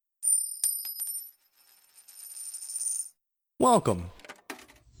Welcome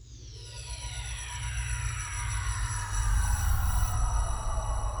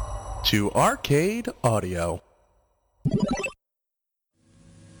to Arcade Audio.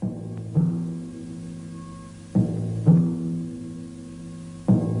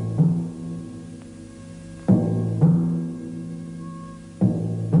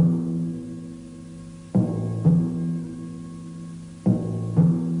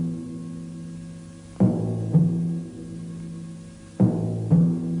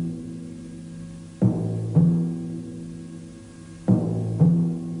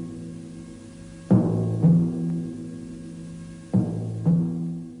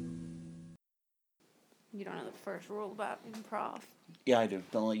 You don't know the first rule about improv. Yeah, I do.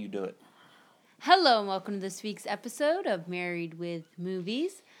 Don't let you do it. Hello and welcome to this week's episode of Married with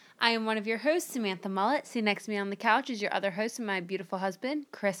Movies. I am one of your hosts, Samantha Mullet. Sitting next to me on the couch is your other host and my beautiful husband,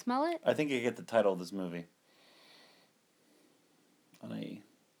 Chris Mullet. I think I get the title of this movie.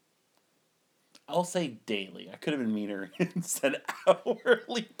 I'll say daily. I could have been meaner and said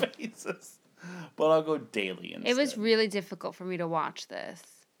hourly basis. But I'll go daily instead. It was really difficult for me to watch this.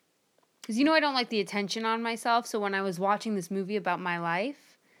 Because I don't like the attention on myself, so when I was watching this movie about my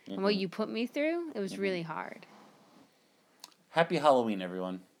life and what you put me through, it was really hard. Happy Halloween,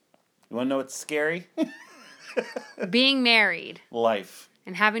 everyone. You want to know what's scary? Being married. Life.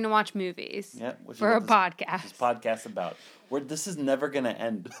 And having to watch movies for a podcast. This podcast's about. This is never going to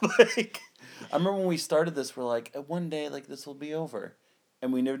end. I remember when we started this, we're like, one day, this will be over.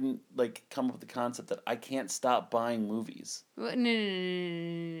 And we didn't, come up with the concept that I can't stop buying movies.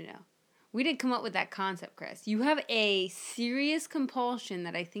 No. We didn't come up with that concept, Chris. You have a serious compulsion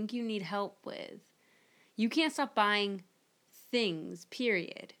that I think you need help with. You can't stop buying things,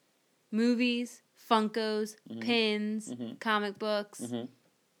 period. Movies, Funkos, pins, comic books.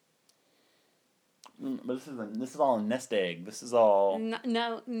 But this is all a nest egg. This is all...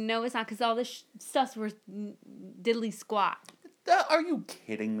 No, it's not, because all this stuff's worth diddly squat. Are you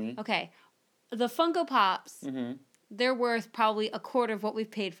kidding me? Okay, the Funko Pops, they're worth probably a quarter of what we've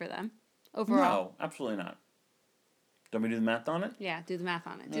paid for them. Overall. No, absolutely not. Do you want me to do the math on it? Yeah, do the math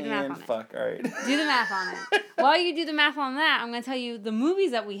on it. Do the math on it. Fuck, all right. Do the math on it. While you do the math on that, I'm going to tell you the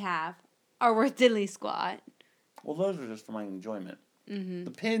movies that we have are worth diddly squat. Well, those are just for my enjoyment. Mm-hmm.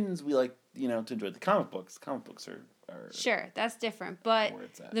 The pins, we like, to enjoy. The comic books. Comic books are sure, that's different. But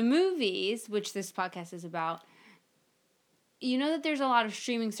the movies, which this podcast is about, you know that there's a lot of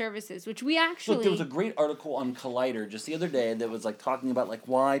streaming services, which we actually... Look, there was a great article on Collider just the other day that was, talking about,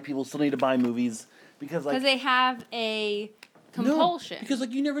 why people still need to buy movies. Because they have a compulsion. No, because,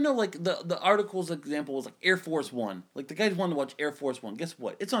 you never know. The article's example was, Air Force One. The guys wanted to watch Air Force One. Guess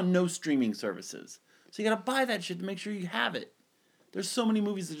what? It's on no streaming services. So you gotta buy that shit to make sure you have it. There's so many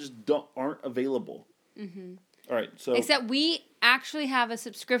movies that just aren't available. Mm-hmm. All right, so... Except we actually have a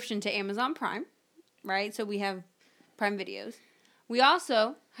subscription to Amazon Prime, right? So we have... Prime Videos. We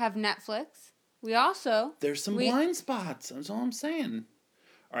also have Netflix. There's some blind spots. That's all I'm saying.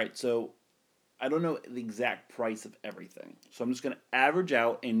 All right, so I don't know the exact price of everything. So I'm just going to average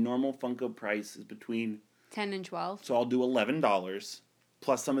out a normal Funko price is between... $10 and $12. So I'll do $11.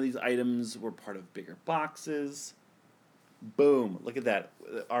 Plus some of these items were part of bigger boxes. Boom. Look at that.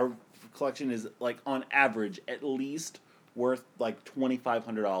 Our collection is, on average, at least worth,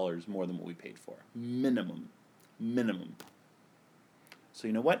 $2,500 more than what we paid for. Minimum. So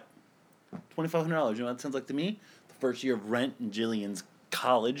you know what? $2,500. You know what that sounds like to me? The first year of rent in Jillian's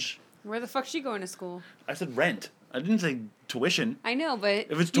college. Where the fuck's she going to school? I said rent. I didn't say tuition. I know, but...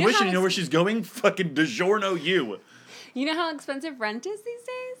 If it's tuition, you know where she's going? Fucking DiGiorno you. You know how expensive rent is these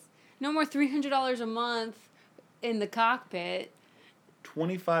days? No more $300 a month in the cockpit.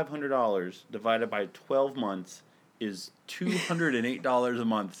 $2,500 divided by 12 months is $208 a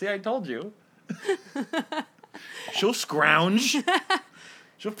month. See, I told you. She'll scrounge.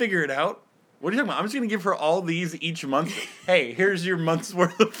 She'll figure it out. What are you talking about? I'm just going to give her all these each month. Hey, here's your month's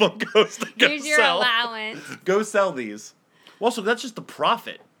worth of Funkos to go Here's your sell. allowance. Go sell these. Well, so that's just the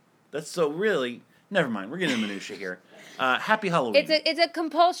profit. That's so really... Never mind. We're getting into minutia here. Happy Halloween. It's a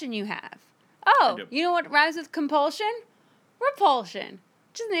compulsion you have. Oh, you know what rhymes with compulsion? Repulsion.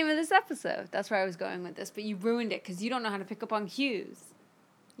 Which is the name of this episode. That's where I was going with this, but you ruined it because you don't know how to pick up on cues.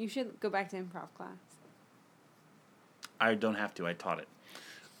 You should go back to improv class. I don't have to. I taught it.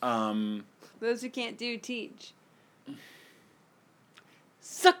 Those who can't do, teach.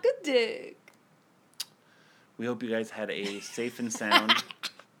 Suck a dick. We hope you guys had a safe and sound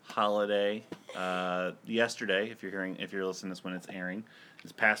holiday. Yesterday, if you're listening to this when it's airing,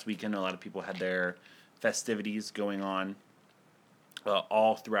 this past weekend, a lot of people had their festivities going on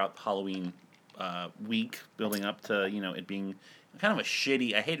all throughout Halloween week building up to it being kind of a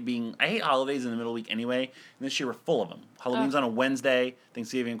shitty. I hate holidays in the middle of the week anyway. And this year we're full of them. Halloween's on a Wednesday.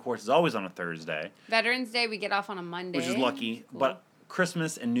 Thanksgiving, of course, is always on a Thursday. Veterans Day we get off on a Monday, which is lucky. Cool. But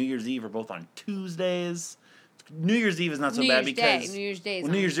Christmas and New Year's Eve are both on Tuesdays. New Year's Eve is not so bad because New Year's Day is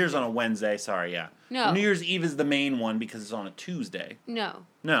New Year's Eve is on a Wednesday. Sorry, yeah. No. New Year's Eve is the main one because it's on a Tuesday. No.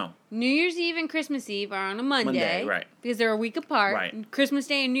 No. New Year's Eve and Christmas Eve are on a Monday. Right. Because they're a week apart. Right. And Christmas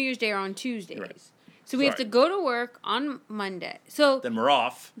Day and New Year's Day are on Tuesdays. Right. So we have to go to work on Monday. So then we're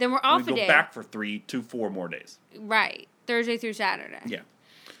off. Then we're off we a day. go back for 3 to 4 more days. Right. Thursday through Saturday. Yeah.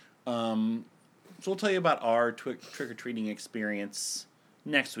 So we'll tell you about our trick-or-treating experience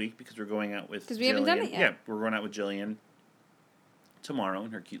next week because we're going out with Jillian. Because we haven't done it yet. Yeah, we're going out with Jillian tomorrow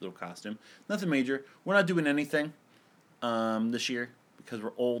in her cute little costume. Nothing major. We're not doing anything this year because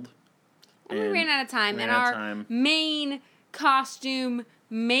we're old. And we ran out of time. And our main costume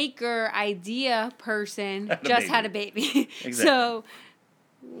maker idea person had a baby. Exactly. So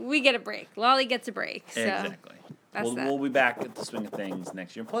we get a break. Lolly gets a break. So exactly. That's We'll be back at the swing of things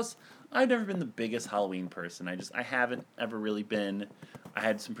next year. Plus, I've never been the biggest Halloween person. I haven't ever really been. I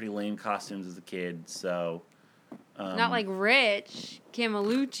had some pretty lame costumes as a kid, so. Not like Rich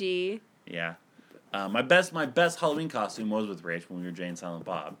Camelucci. Yeah. My best Halloween costume was with Rich when we were Jay and Silent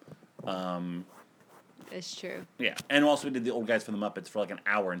Bob. It's true. Yeah, and also we did the old guys from the Muppets for like an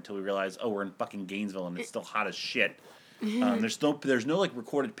hour until we realized, we're in fucking Gainesville and it's still hot as shit. There's no like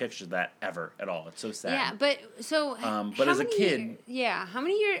recorded pictures of that ever at all. It's so sad. Yeah, but so. But as a kid. How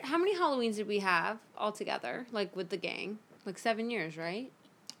many Halloweens did we have altogether? Like with the gang, like 7 years, right?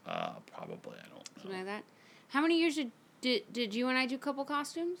 Probably I don't know. Something like that. How many years did you and I do couple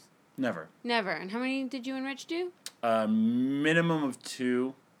costumes? Never. And how many did you and Rich do? Minimum of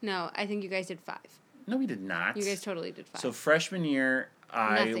 2. No, I think you guys did 5. No, we did not. You guys totally did 5. So freshman year,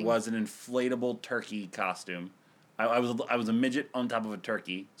 Nothing. I was an inflatable turkey costume. I was a midget on top of a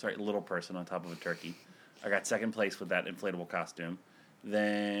turkey. Sorry, little person on top of a turkey. I got second place with that inflatable costume.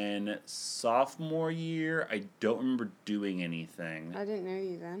 Then sophomore year, I don't remember doing anything. I didn't know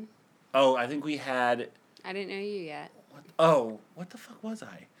you then. Oh, I think we had. I didn't know you yet. What the fuck was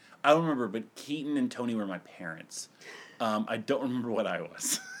I? I don't remember, but Keaton and Tony were my parents. I don't remember what I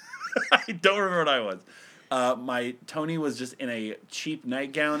was. I don't remember what I was. My Tony was just in a cheap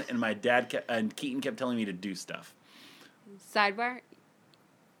nightgown, and my dad and Keaton kept telling me to do stuff. Sidebar: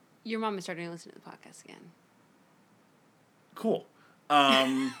 your mom is starting to listen to the podcast again. Cool.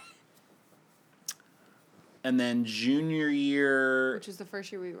 And then junior year, which was the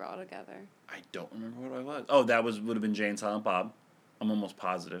first year we were all together. I don't remember what I was. Oh, that would have been Jay and Silent Bob. I'm almost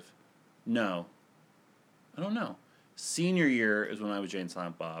positive. No, I don't know. Senior year is when I was Jay and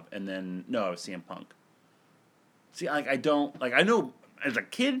Silent Bob, and then I was CM Punk. See, I know as a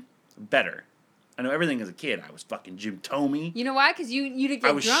kid better. I know everything as a kid. I was fucking Jim Tomey. You know why? Because you didn't get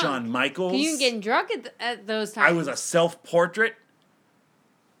drunk. I was Shawn Michaels. You didn't get drunk at those times. I was a self-portrait.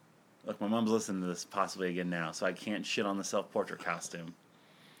 Look, my mom's listening to this possibly again now, so I can't shit on the self-portrait costume.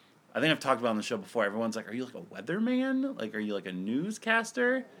 I think I've talked about it on the show before. Everyone's like, are you like a weatherman? Like, are you like a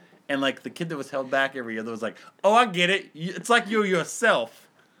newscaster? And like the kid that was held back every year that was like, oh, I get it. It's like you're yourself.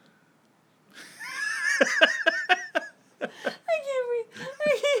 I can't breathe.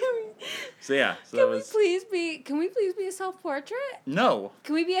 So yeah. So Can we please be a self-portrait? No.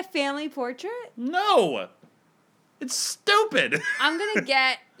 Can we be a family portrait? No. It's stupid. I'm doing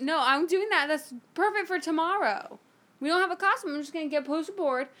that. That's perfect for tomorrow. We don't have a costume. I'm just going to get a poster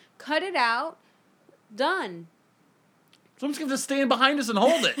board, cut it out, done. Someone's going to stand behind us and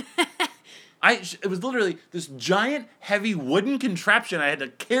hold it. It was literally this giant, heavy wooden contraption I had to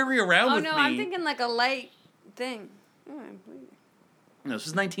carry around with me. Oh, no, I'm thinking like a light thing. No, this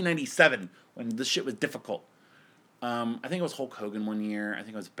was 1997 when this shit was difficult. I think it was Hulk Hogan one year. I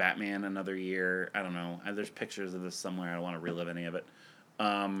think it was Batman another year. I don't know. There's pictures of this somewhere. I don't want to relive any of it.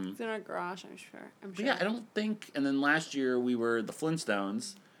 It's in our garage, I'm sure. But yeah, I don't think... And then last year we were the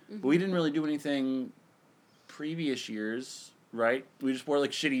Flintstones. Mm-hmm. But we didn't really do anything previous years, right? We just wore like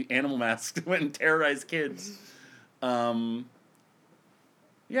shitty animal masks and went and terrorized kids. Yeah,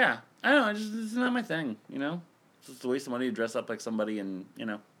 I don't know. It's not my thing, you know? It's just a waste of money to dress up like somebody and, you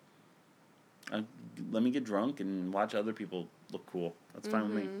know... let me get drunk and watch other people look cool. That's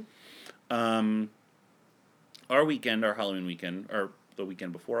fine with me. Our Halloween weekend, or the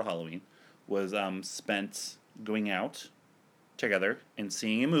weekend before Halloween, was spent going out together and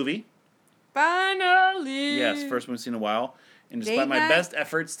seeing a movie. Finally! Yes, first one we've seen in a while. And despite my best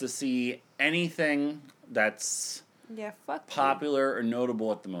efforts to see anything that's popular or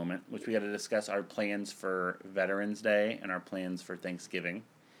notable at the moment, which we got to discuss our plans for Veterans Day and our plans for Thanksgiving.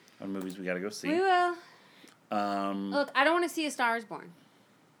 on movies we got to go see. We will. Um, Look, I don't want to see A Star Is Born.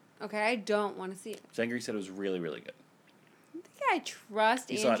 Okay, I don't want to see it. Zangri said it was really, really good. I think I trust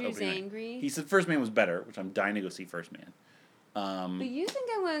He saw it Andrew opening night. Zangri. He said First Man was better, which I'm dying to go see First Man. But you think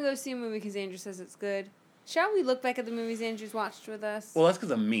I'm going to go see a movie because Andrew says it's good? Shall we look back at the movies Andrew's watched with us? Well, that's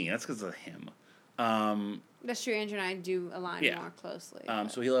because of me. That's because of him. That's true. Andrew and I do align Yeah. more closely.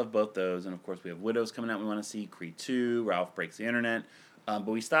 So he'll have both those. And, of course, we have Widows coming out we want to see. Creed 2. Ralph Breaks the Internet. But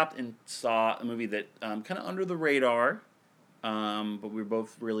we stopped and saw a movie that kind of under the radar. But we were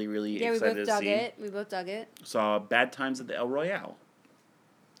both really, really excited to see. We both dug it. Saw Bad Times at the El Royale.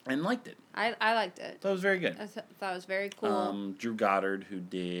 And liked it. I liked it. Thought it was very good. I thought it was very cool. Drew Goddard, who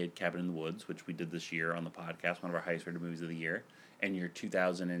did Cabin in the Woods, which we did this year on the podcast, one of our highest rated movies of the year, and your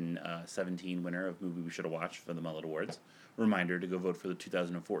 2017 winner of Movie We Should Have Watched for the Mullet Awards. Reminder to go vote for the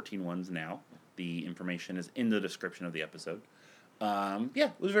 2014 ones now. The information is in the description of the episode.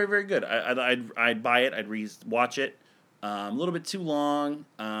 It was very, very good. I'd buy it. I'd watch it. A little bit too long.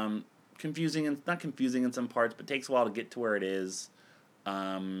 Confusing and not confusing in some parts, but takes a while to get to where it is.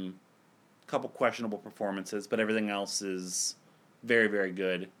 Couple questionable performances, but everything else is very, very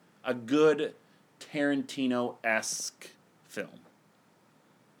good. A good Tarantino-esque film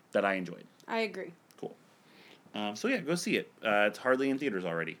that I enjoyed. I agree. Cool. Go see it. It's hardly in theaters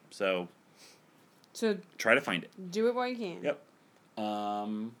already, so try to find it. Do it while you can. Yep.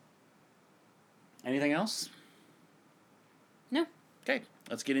 Anything else? No. Okay,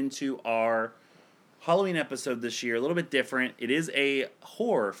 let's get into our Halloween episode this year. A little bit different. It is a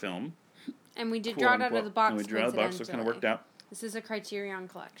horror film. And we did draw it out of the box. And we drew it out of the box, so it kind of worked out. This is a Criterion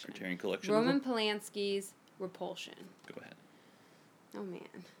Collection. Criterion Collection. Roman Polanski's Repulsion. Go ahead. Oh,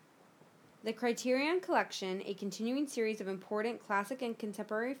 man. The Criterion Collection, a continuing series of important classic and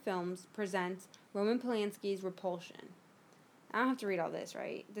contemporary films, presents Roman Polanski's Repulsion. I don't have to read all this,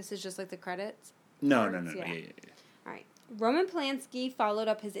 right? This is just like the credits? No. Yeah. Yeah. All right. Roman Polanski followed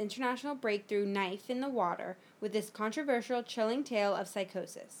up his international breakthrough Knife in the Water with this controversial, chilling tale of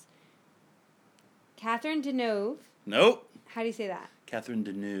psychosis. Catherine Deneuve. Nope. How do you say that? Catherine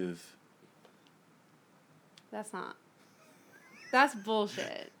Deneuve. That's not. That's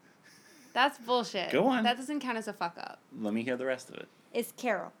bullshit. That's bullshit. Go on. That doesn't count as a fuck up. Let me hear the rest of it. Is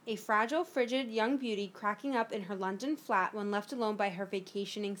Carol, a fragile, frigid young beauty cracking up in her London flat when left alone by her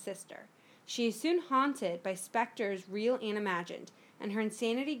vacationing sister. She is soon haunted by specters real and imagined, and her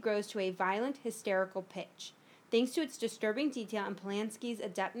insanity grows to a violent, hysterical pitch. Thanks to its disturbing detail and Polanski's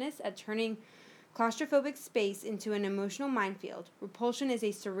adeptness at turning claustrophobic space into an emotional minefield, Repulsion is a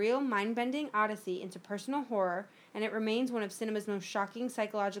surreal, mind-bending odyssey into personal horror, and it remains one of cinema's most shocking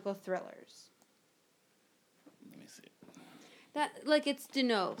psychological thrillers. Let me see. That, like, it's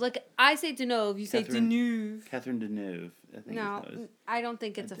Deneuve. Like, I say Deneuve, you say Deneuve. Catherine Deneuve. I think No, I don't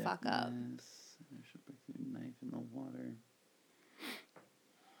think it's a fuck up. Knife in the water.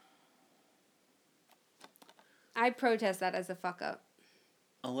 I protest that as a fuck up.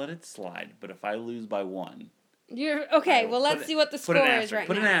 I'll let it slide, but if I lose by one... You're okay. Well, let's see what the score is right now.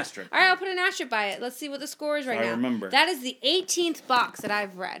 Put an asterisk. All right, I'll put an asterisk by it. Let's see what the score is right now. I remember. That is the 18th box that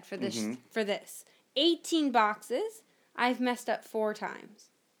I've read for this. For this, 18 boxes. I've messed up 4 times.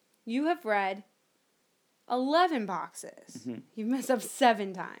 You have read 11 boxes. You've messed up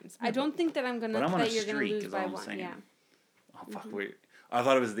 7 times. I don't think that I'm gonna. But I'm on a you're gonna streak, lose is by all I'm one. saying. Yeah. Oh, fuck, wait. I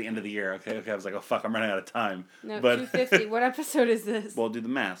thought it was the end of the year. Okay. I was like, oh, fuck, I'm running out of time. No, but 250. What episode is this? Well, do the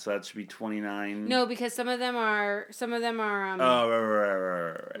math. So that should be 29. No, because some of them are. Oh,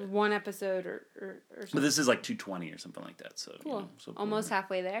 right. One episode or something. But this is like 220 or something like that. So Cool. So Almost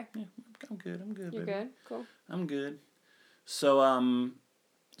halfway there. Yeah, I'm good. You're baby. good. Cool. I'm good. So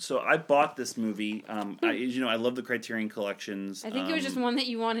so I bought this movie. I love the Criterion Collections. I think it was just one that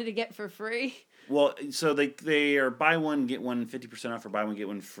you wanted to get for free. Well, so they are buy one get one 50% off or buy one get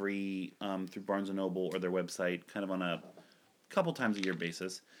one free through Barnes and Noble or their website, kind of on a couple times a year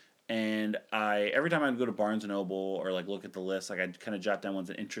basis. And every time I'd go to Barnes and Noble or like look at the list, like I'd kind of jot down ones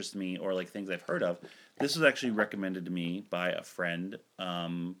that interest me or like things I've heard of. This was actually recommended to me by a friend,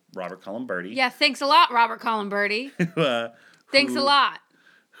 Robert Columberti. Yeah, thanks a lot, Robert Columberti. Thanks a lot.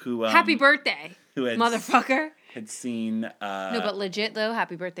 Happy birthday, motherfucker. Had seen... no, but legit, though,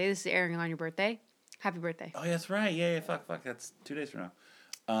 happy birthday. This is airing on your birthday. Happy birthday. Oh, yeah, that's right. Yeah, fuck. That's 2 days from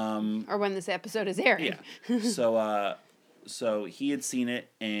now. Or when this episode is airing. Yeah. So he had seen it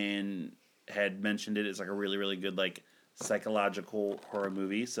and had mentioned it as like a really, really good like psychological horror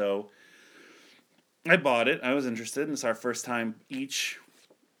movie. So I bought it. I was interested. And it's our first time each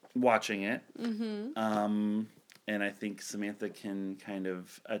watching it. Mm-hmm. And I think Samantha can kind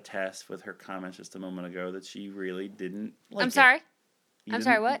of attest with her comments just a moment ago that she really didn't like it. I'm sorry? I'm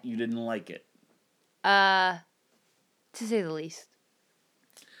sorry, what? You didn't like it. To say the least.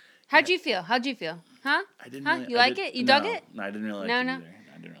 How'd you feel? Huh? I didn't. Huh? Really, You like it? You dug it? No, I didn't really like No, it no. either.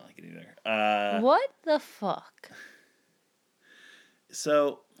 I didn't really like it either. What the fuck?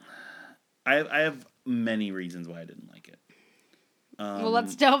 So, I have many reasons why I didn't like it. Well,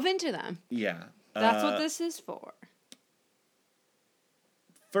 let's delve into them. Yeah. That's what this is for.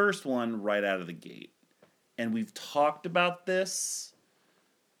 First one right out of the gate. And we've talked about this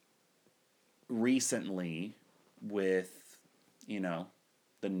recently with,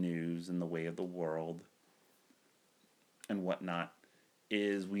 the news and the way of the world and whatnot,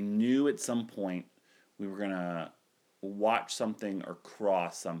 is we knew at some point we were going to watch something or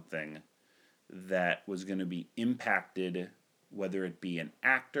cross something that was going to be impacted, whether it be an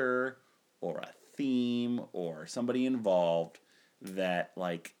actor or a theme or somebody involved, that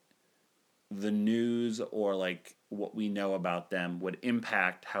like the news or like what we know about them would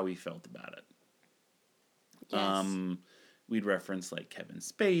impact how we felt about it. Yes. We'd reference like Kevin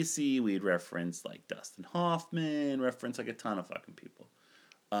Spacey, we'd reference like Dustin Hoffman, reference like a ton of fucking people.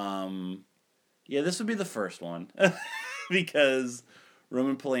 Yeah, this would be the first one because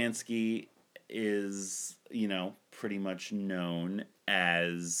Roman Polanski is, pretty much known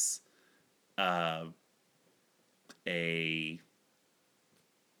as there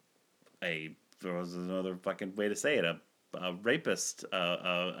was another fucking way to say it, a rapist,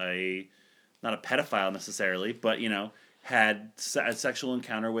 not a pedophile necessarily, but had a sexual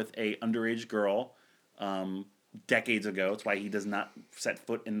encounter with a underage girl decades ago. It's why he does not set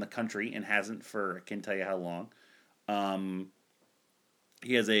foot in the country and hasn't for I can't tell you how long.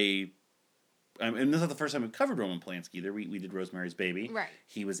 He has and this is not the first time we've covered Roman Polanski either. We did Rosemary's Baby. Right.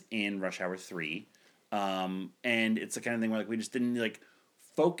 He was in Rush Hour 3. And it's the kind of thing where we just didn't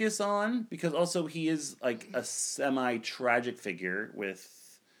focus on, because also he is a semi-tragic figure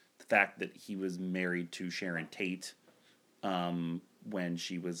with the fact that he was married to Sharon Tate when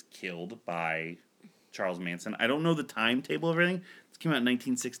she was killed by Charles Manson. I don't know the timetable of everything. This came out in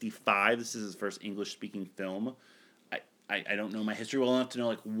 1965. This is his first English-speaking film. I don't know my history well enough to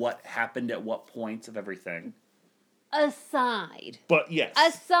know what happened at what points of everything. Aside. But yes.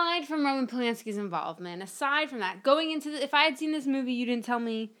 Aside from Roman Polanski's involvement, aside from that, going into if I had seen this movie, you didn't tell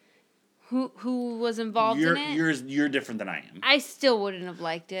me who was involved in it. You're different than I am. I still wouldn't have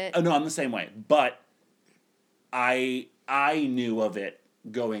liked it. Oh, no, I'm the same way. But I knew of it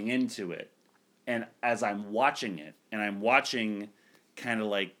going into it, and as I'm watching it, and I'm watching kind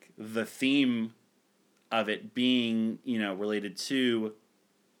of the theme of it being, related to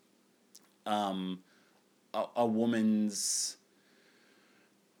a woman's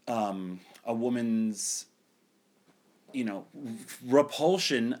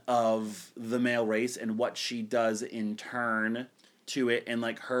repulsion of the male race and what she does in turn to it, and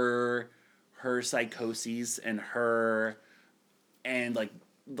her psychoses and her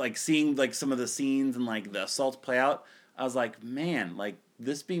seeing some of the scenes and the assaults play out. I was like, man,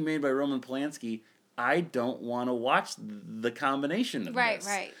 this being made by Roman Polanski, I don't want to watch the combination of this.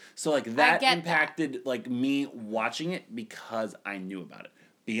 Right. So that impacted me watching it because I knew about it.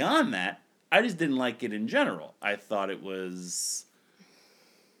 Beyond that, I just didn't like it in general. I thought it was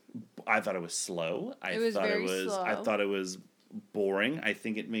slow. I thought it was boring. I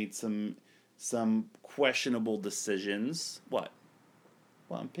think it made some questionable decisions. What?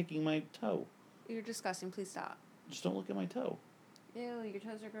 Well, I'm picking my toe. You're disgusting. Please stop. Just don't look at my toe. Ew, your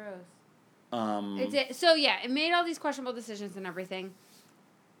toes are gross. It made all these questionable decisions and everything.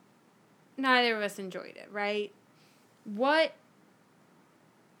 Neither of us enjoyed it, right? Why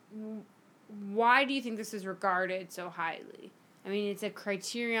do you think this is regarded so highly? I mean, it's a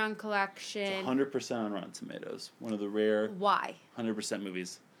Criterion Collection. It's 100% on Rotten Tomatoes. One of the rare... Why? 100%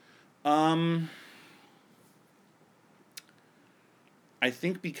 movies. I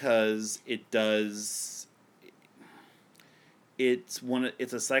think because it does... It's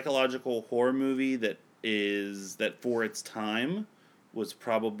a psychological horror movie that for its time was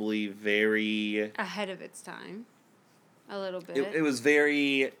probably very ahead of its time, a little bit. It was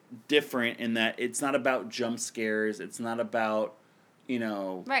very different in that it's not about jump scares. It's not about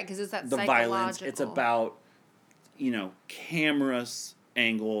right, because it's that the violence. It's about camera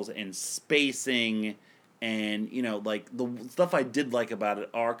angles and spacing, and the stuff I did like about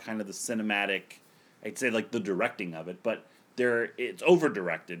it are kind of the cinematic. I'd say the directing of it, but it's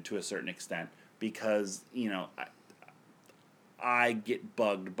over-directed to a certain extent because, I get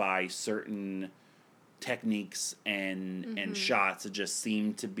bugged by certain techniques and shots that just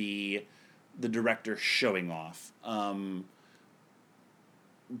seem to be the director showing off.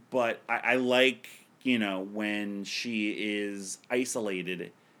 But I like when she is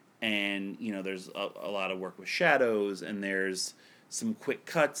isolated and, there's a lot of work with shadows and there's some quick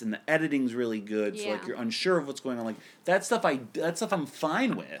cuts and the editing's really good. So, Yeah. you're unsure of what's going on. Like, that stuff I'm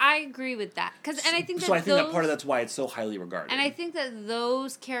fine with. I agree with that. And I think that part of that's why it's so highly regarded. And I think that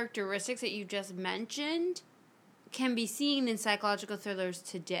those characteristics that you just mentioned can be seen in psychological thrillers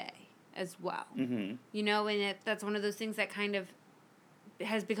today as well. Mm-hmm. And that's one of those things that kind of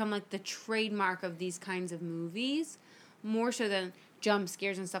has become like the trademark of these kinds of movies, more so than jump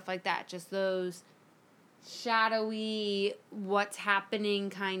scares and stuff like that. Just those shadowy, what's happening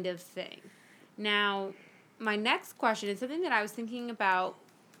kind of thing. Now, my next question is something that I was thinking about.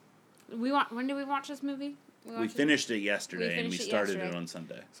 When did we watch this movie? We finished it yesterday, and we started it on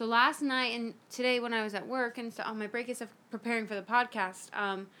Sunday. So last night and today when I was at work and on my break and stuff preparing for the podcast,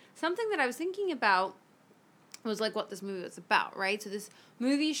 something that I was thinking about was like what this movie was about, right? So this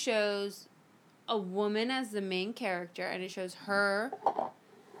movie shows a woman as the main character, and it shows her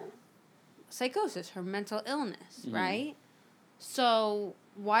psychosis, her mental illness, right? So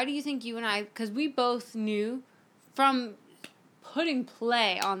why do you think you and I, because we both knew from putting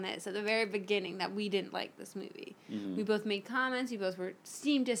play on this at the very beginning that we didn't like this movie. We both made comments, we both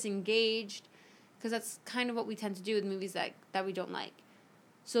seemed disengaged, because that's kind of what we tend to do with movies that we don't like.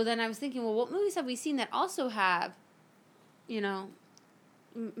 So then I was thinking, well, what movies have we seen that also have,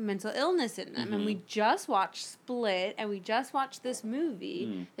 mental illness in them? And we just watched Split, and we just watched this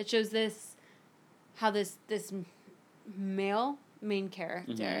movie that shows how this male main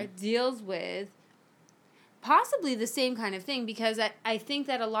character deals with possibly the same kind of thing, because I think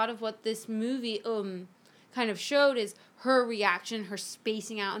that a lot of what this movie kind of showed is her reaction, her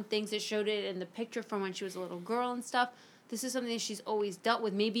spacing out and things. It showed it in the picture from when she was a little girl and stuff. This is something that she's always dealt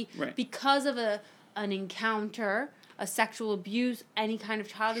with, maybe because of an encounter, a sexual abuse, any kind of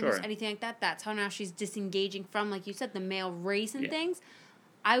child abuse, anything like that. That's how now she's disengaging from, like you said, the male race and things.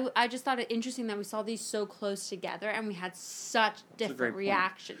 I just thought it interesting that we saw these so close together and we had such different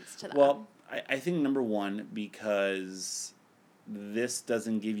reactions to them. Well, I think number one, because this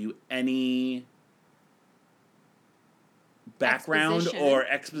doesn't give you any background or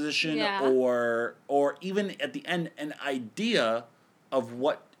exposition or even at the end an idea of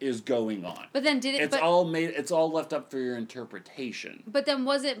what is going on. But then it's all left up for your interpretation. But then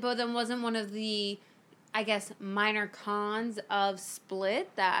wasn't one of the, I guess, minor cons of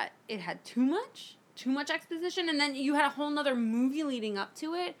Split that it had too much exposition, and then you had a whole nother movie leading up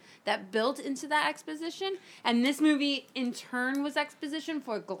to it that built into that exposition, and this movie in turn was exposition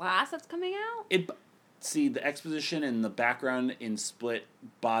for Glass that's coming out? The exposition and the background in Split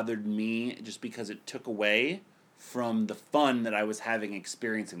bothered me just because it took away from the fun that I was having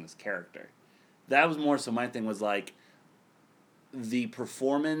experiencing this character. That was more so my thing, was like the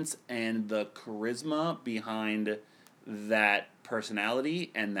performance and the charisma behind that personality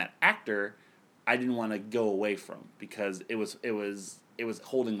and that actor I didn't want to go away from, because it was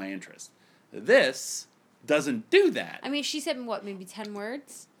holding my interest. This doesn't do that. I mean, she said maybe 10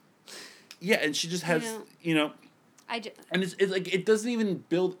 words? Yeah, and she just has, and it's like it doesn't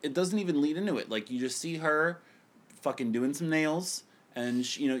even lead into it. Like, you just see her fucking doing some nails,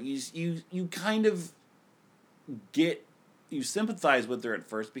 and you kind of you sympathize with her at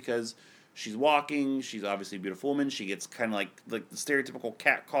first because she's walking, she's obviously a beautiful woman, she gets kind of like the stereotypical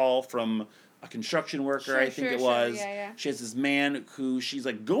cat call from a construction worker, I think it was. Yeah. She has this man who she's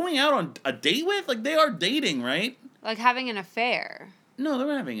like going out on a date with, like they are dating, right? Like having an affair. No, they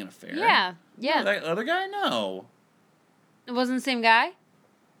were having an affair. Yeah. No, that other guy, no. It wasn't the same guy?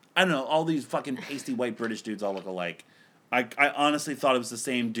 I don't know, all these fucking pasty white British dudes all look alike. I honestly thought it was the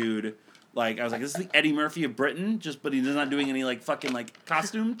same dude. Like, I was like, this is the Eddie Murphy of Britain, but he's not doing any, like, fucking, like,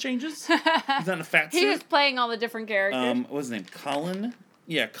 costume changes. He's not in a fat suit. He was playing all the different characters. What was his name? Colin?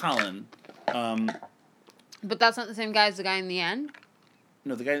 Yeah, Colin. But that's not the same guy as the guy in the end?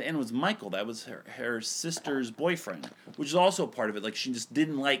 No, the guy in the end was Michael. That was her sister's boyfriend, which is also a part of it. Like, she just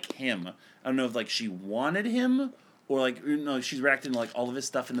didn't like him. I don't know if, like, she wanted him, or, like, she's reacting to, like, all of his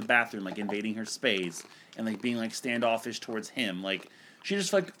stuff in the bathroom, like, invading her space, and, like, being, like, standoffish towards him. Like, she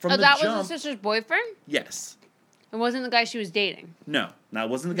just, like, from the jump... Oh, that was her sister's boyfriend? Yes. It wasn't the guy she was dating? No. That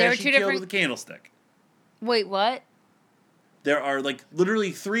wasn't the guy she killed with a candlestick. Wait, what? There are, like,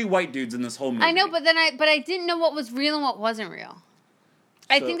 literally 3 white dudes in this whole movie. I know, but I didn't know what was real and what wasn't real.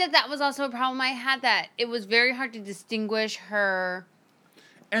 I think that was also a problem I had, that it was very hard to distinguish her...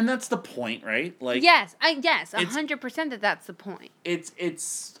 And that's the point, right? Like, yes, 100% that's the point.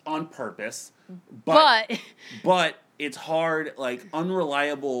 It's on purpose, but it's hard, like,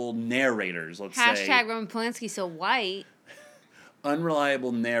 unreliable narrators, let's say. Hashtag Roman Polanski's so white.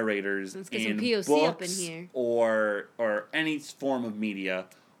 unreliable narrators Let's get some in POC books up in here. or any form of media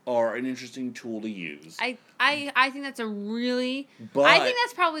are an interesting tool to use. I think that's a really... But I think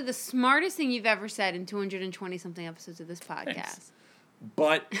that's probably the smartest thing you've ever said in 220-something episodes of this podcast. Thanks.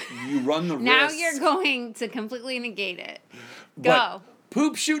 But you run the Now risk. you're going to completely negate it. But Go.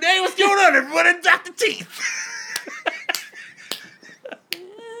 Poop shoot. Hey, what's going on, everyone? It's Dr. Teeth.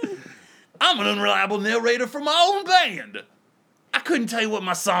 I'm an unreliable narrator for my own band. I couldn't tell you what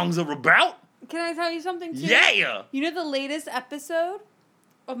my songs are about. Can I tell you something, too? Yeah. You know the latest episode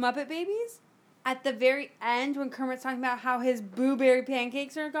of Muppet Babies? At the very end, when Kermit's talking about how his blueberry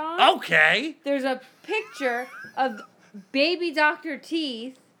pancakes are gone, Okay. there's a picture of baby Dr.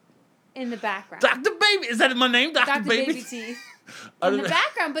 Teeth in the background. Dr. Baby. Is that my name? Dr. Baby? Teeth I in don't the know.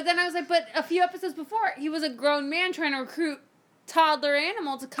 background. But then I was like, but a few episodes before, he was a grown man trying to recruit toddler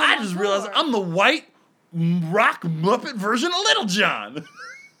animal to come I on just board. realized I'm the white rock Muppet version of Little John.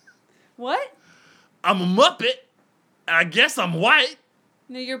 What? I'm a Muppet. And I guess I'm white.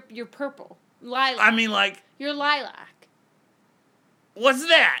 No, you're purple. Lilac. I mean, like, You're lilac. what's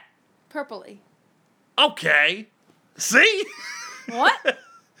that? Purpley. Okay. See? What?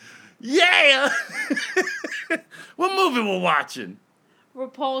 Yeah. What movie we're watching?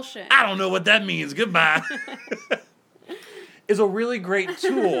 Repulsion. I don't know what that means. Goodbye. Is a really great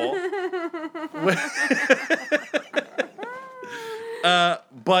tool.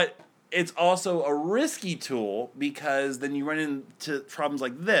 But it's also a risky tool because then you run into problems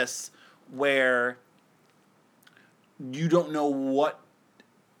like this where you don't know what,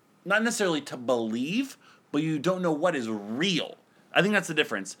 not necessarily to believe, but you don't know what is real. I think that's the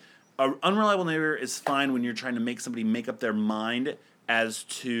difference. An unreliable narrator is fine when you're trying to make somebody make up their mind as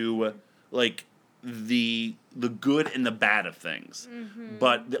to, like, the good and the bad of things. Mm-hmm.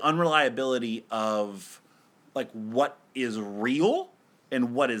 But the unreliability of, like, what is real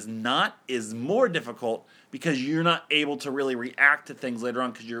and what is not is more difficult because you're not able to really react to things later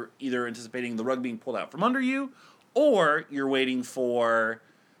on because you're either anticipating the rug being pulled out from under you or you're waiting for,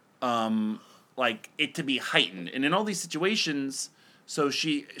 like, it to be heightened. And in all these situations, so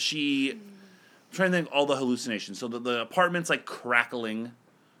she I'm trying to think of all the hallucinations. So the apartment's, like, cracking.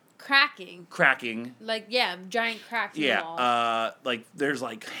 Like, yeah, giant cracks in the Yeah, wall. like, there's,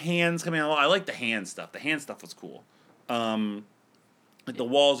 like, hands coming out. I like the hand stuff. The hand stuff was cool. Like, the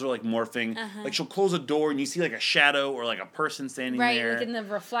walls are, like, morphing. Uh-huh. Like, she'll close a door, and you see, like, a shadow or, like, a person standing there. Right, like in the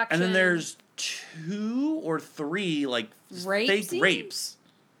reflection. And then there's 2 or 3, like, fake Rapesy? rapes.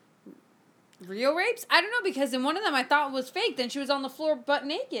 Real rapes? I don't know, because in one of them I thought was fake. Then she was on the floor butt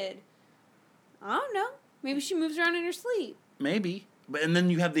naked. I don't know. Maybe she moves around in her sleep. Maybe. And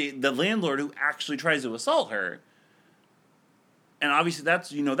then you have the landlord who actually tries to assault her. And obviously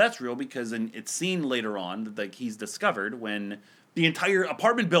that's real because then it's seen later on that, like, he's discovered when the entire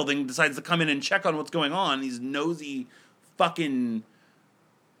apartment building decides to come in and check on what's going on. These nosy fucking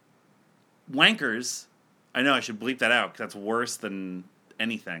wankers. I know I should bleep that out because that's worse than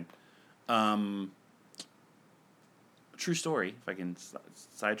anything. True story, if I can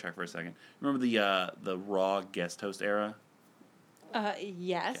sidetrack for a second. Remember the Raw guest host era?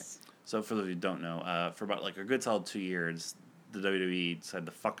 Yes. Okay. So for those who don't know, for about, like, a good solid 2 years, the WWE decided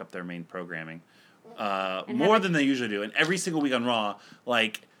to fuck up their main programming. More than they usually do. And every single week on Raw,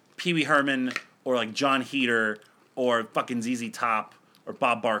 like, Pee Wee Herman or, like, John Heater or fucking ZZ Top or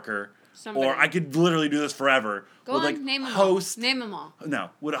Bob Barker. Somebody. Or I could literally do this forever. Go would, on, like, name them host, all. Name them all. No,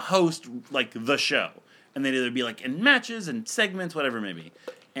 would host, like, the show. And they'd either be, like, in matches and segments, whatever it may be.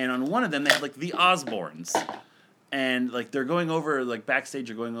 And on one of them, they had, like, the Osbournes. And, like, they're going over, like, backstage,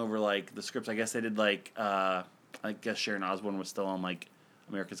 they're going over, like, the scripts. I guess they did, like, I guess Sharon Osbourne was still on, like,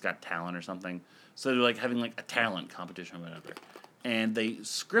 America's Got Talent or something. So they're, like, having, like, a talent competition or whatever. And they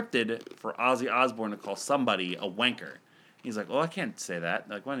scripted for Ozzy Osbourne to call somebody a wanker. He's like, I can't say that.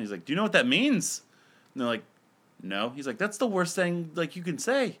 Like, when? He's like, do you know what that means? And they're like, no. He's like, that's the worst thing, like, you can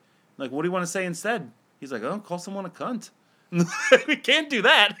say. Like, what do you want to say instead? He's like, call someone a cunt. We can't do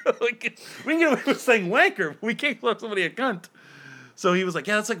that. Like, we can get away with saying wanker, but we can't call somebody a cunt. So he was like,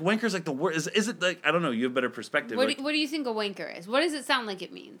 yeah, that's like wanker's like the worst. Is it like, I don't know, you have better perspective. What, like, what do you think a wanker is? What does it sound like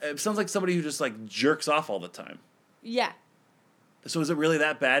it means? it sounds like somebody who just, like, jerks off all the time. Yeah. So is it really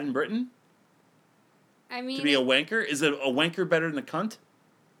that bad in Britain? I mean, To be a wanker? Is it a wanker better than a cunt?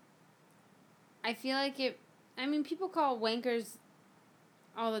 I feel like it. I mean, people call wankers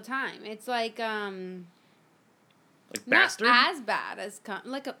all the time. It's like Like not bastard? as bad as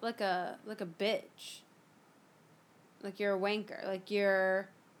like a bitch. Like you're a wanker. Like you're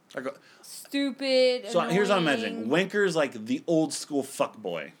stupid. So here's what I'm annoying. imagining. Wanker is like the old school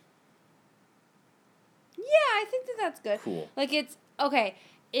fuckboy. I think that's good. Cool. Like, it's, okay,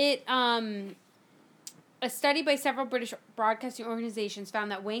 a study by several British broadcasting organizations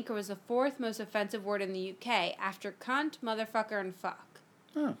found that wanker was the fourth most offensive word in the UK after cunt, motherfucker, and fuck.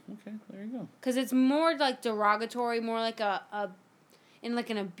 Oh, okay. There you go. Because it's more, like, derogatory, more like in, like,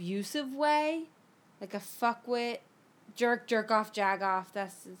 an abusive way. Like a fuckwit, jerk off, jag off.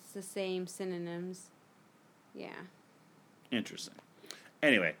 It's the same synonyms. Yeah. Interesting.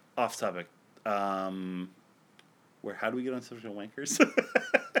 Anyway, off topic. How do we get on subject of wankers?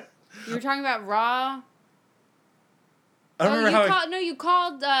 You were talking about Raw. I don't remember how you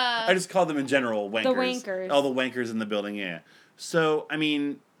called. I just called them in general wankers. The wankers. All the wankers in the building, yeah. So,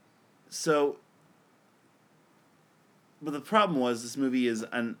 but the problem was this movie is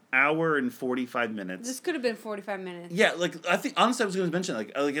an hour and 45 minutes. This could have been 45 minutes. Yeah, like, I think, honestly, I was going to mention,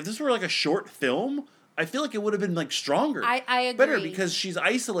 like if this were, like, a short film, I feel like it would have been, like, stronger. I agree. Better, because she's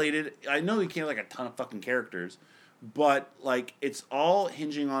isolated. I know you can't have, like, a ton of fucking characters, but, like, it's all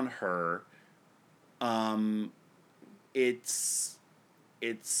hinging on her. It's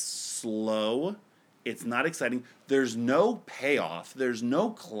slow. It's not exciting. There's no payoff. There's no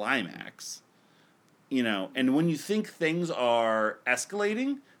climax. You know, and when you think things are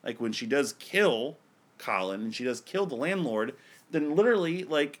escalating, like when she does kill Colin and she does kill the landlord, then literally,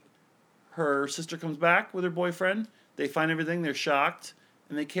 like, her sister comes back with her boyfriend. They find everything. They're shocked,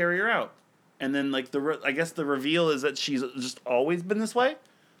 and they carry her out. And then, like, I guess the reveal is that she's just always been this way.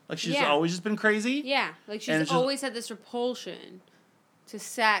 Like, she's always just been crazy. Yeah, like she's always had this repulsion to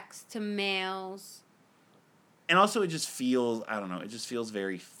sex, to males. And also, it just feels, I don't know, it just feels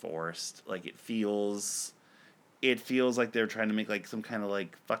very forced. Like, it feels like they're trying to make, like, some kind of,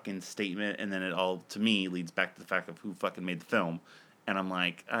 like, fucking statement, and then it all, to me, leads back to the fact of who fucking made the film. And I'm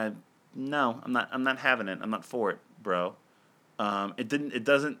like, no, I'm not having it. I'm not for it, bro. It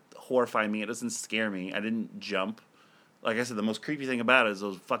doesn't horrify me. It doesn't scare me. I didn't jump. Like I said, the most creepy thing about it is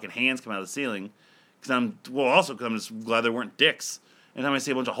those fucking hands come out of the ceiling. Because I'm just glad there weren't dicks. Anytime I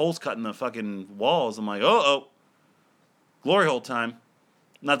see a bunch of holes cut in the fucking walls, I'm like, oh, glory hole time.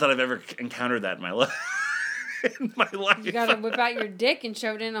 Not that I've ever encountered that in my life. You gotta whip out your dick and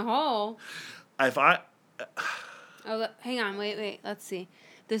shove it in a hole. Oh, hang on, wait. Let's see.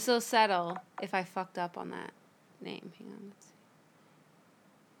 This will settle if I fucked up on that name. Hang on, let's see.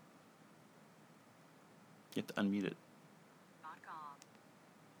 You have to unmute it.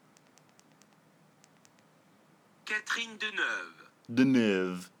 Catherine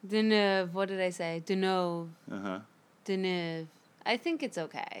Deneuve. Deneuve. What did I say? Deneuve. Uh-huh. Deneuve. I think it's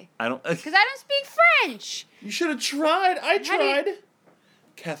okay. I don't... Because I don't speak French. You should have tried. I tried.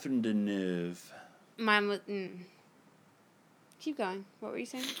 Catherine Deneuve. Mine was... Keep going. What were you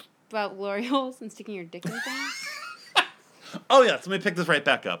saying? About glory holes and sticking your dick in things? Oh, yes. Let me pick this right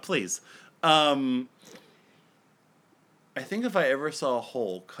back up, please. I think if I ever saw a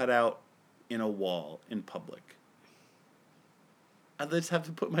hole cut out in a wall in public, I'd just have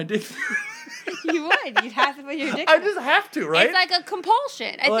to put my dick through. You would. You'd have to put your dick I through. just have to, right? It's like a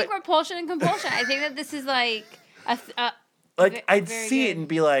compulsion. I Like- think repulsion and compulsion. I think that this is like I'd very see good. it and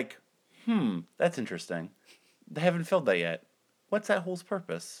be like, that's interesting. They haven't filled that yet. What's that hole's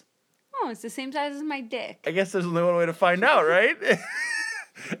purpose? Oh, it's the same size as my dick. I guess there's only one way to find out, right?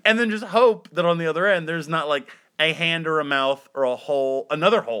 And then just hope that on the other end there's not like a hand or a mouth or a hole,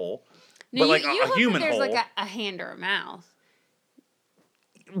 another hole, No, but like you a hope human that there's hole. like a hand or a mouth.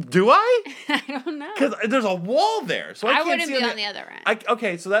 Do I? I don't know. Because there's a wall there, so I can't wouldn't see be on the other end.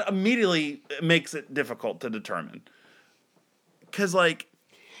 Okay, so that immediately makes it difficult to determine. Because like,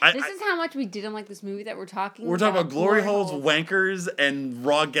 This is how much we didn't like this movie that we're talking. we're talking about glory holes, wankers, and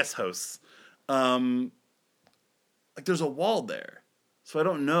raw guest hosts. Like there's a wall there, so I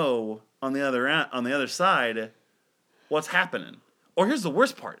don't know on the other side what's happening. Or here's the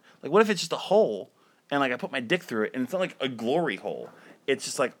worst part: like, what if it's just a hole, and like I put my dick through it, and it's not like a glory hole. It's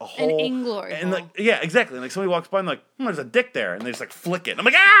just like a hole. An inglory and hole. like, yeah, exactly. And like somebody walks by and like, there's a dick there, and they just like flick it. And I'm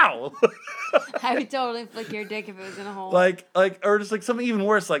like, ow! I would totally flick your dick if it was in a hole. like, or just like something even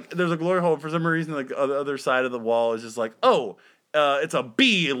worse. Like there's a glory hole. For some reason, like on the other side of the wall is just like, it's a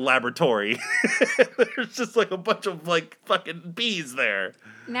bee laboratory. There's just like a bunch of like fucking bees there.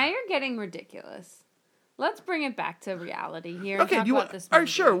 Now you're getting ridiculous. Let's bring it back to reality here. Okay, and talk about this all movie. right,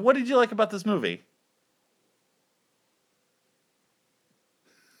 sure. What did you like about this movie?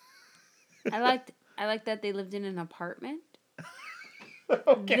 I liked that they lived in an apartment.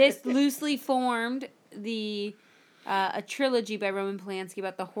 Okay. This loosely formed a trilogy by Roman Polanski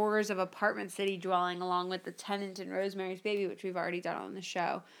about the horrors of apartment city dwelling, along with The Tenant and Rosemary's Baby, which we've already done on the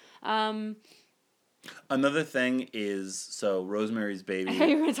show. Another thing is, so Rosemary's I thought you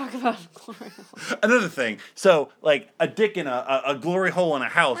Baby. were going to talk about glory hole. Another thing, so like a dick in a glory hole in a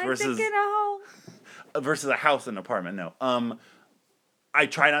house versus Dick in a hole. versus a house in an apartment. No, I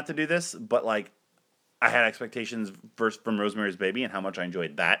try not to do this, but like I had expectations first from Rosemary's Baby and how much I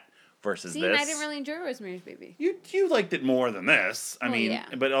enjoyed that versus See, this. and I didn't really enjoy Rosemary's Baby. You liked it more than this. I Well, mean, yeah.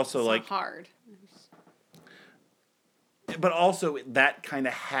 but also It's like so hard. but also that kind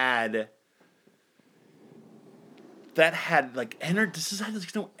of had like energy. This had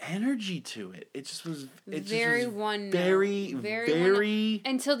like no energy to it. It just was Very one note. very very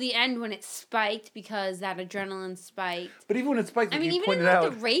until the end when it spiked because that adrenaline spiked. But even when it spiked, I like mean, you even in pointed like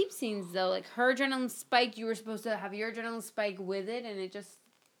out, the rape scenes though, like her adrenaline spiked, you were supposed to have your adrenaline spike with it, and it just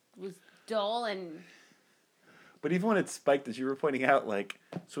was dull and. but even when it spiked, as you were pointing out, like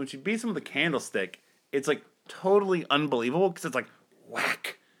so when she beats him with a candlestick, it's like totally unbelievable because it's like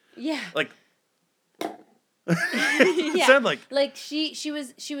whack, Yeah. like. Yeah. Sound like she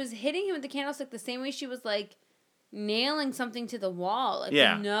was hitting him with the candlestick the same way she was like nailing something to the wall. Like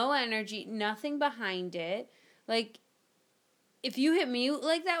Yeah. with no energy, nothing behind it. Like if you hit me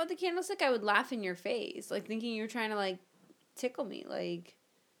like that with the candlestick, I would laugh in your face, like thinking you were trying to like tickle me. Like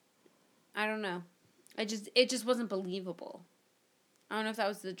I don't know. It just wasn't believable. I don't know if that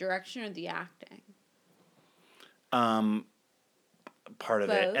was the direction or the acting. part of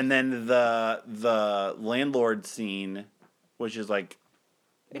it, Both. and then the landlord scene, which is like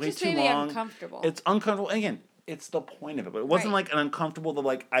It way just too made me long. uncomfortable. It's uncomfortable. Again, it's the point of it, but it wasn't Right. like an uncomfortable that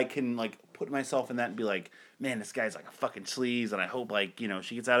like I can like put myself in that and be like, man, this guy's like a fucking sleaze, and I hope like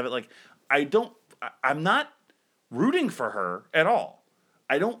she gets out of it. Like I'm not rooting for her at all.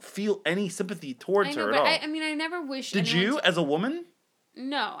 I don't feel any sympathy towards I know, her but at all. I mean, I never wish. Did anyone you, to- as a woman?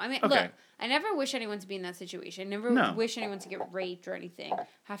 No, I mean, Okay. look, I never wish anyone to be in that situation. I never No. wish anyone to get raped or anything.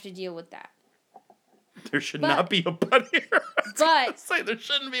 Have to deal with that. There should But- not be a butt here. I was gonna But say there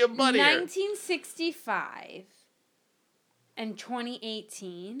shouldn't be a butt here. 1965 and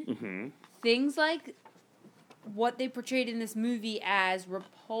 2018, Mm-hmm. things like what they portrayed in this movie as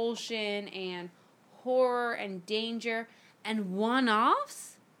repulsion and horror and danger and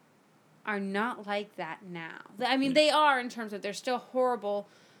one-offs are not like that now. I mean, they are in terms of there's still horrible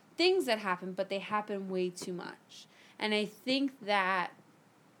things that happen, but they happen way too much. And I think that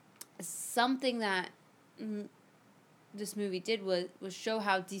something that this movie did was show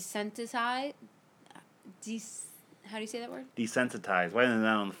how desensitized. How do you say that word? Desensitized. Why isn't that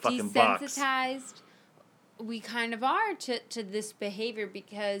on the fucking box? Desensitized we kind of are to this behavior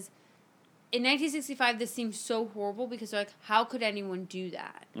because in 1965 this seems so horrible because they're like, how could anyone do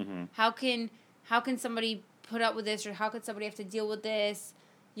that? Mm-hmm. How can somebody put up with this, or how could somebody have to deal with this?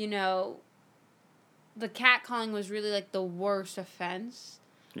 You know, the catcalling was really like the worst offense.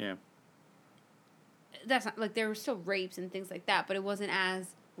 Yeah. That's not like there were still rapes and things like that, but it wasn't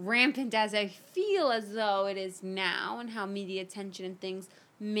as rampant as I feel as though it is now, and how media attention and things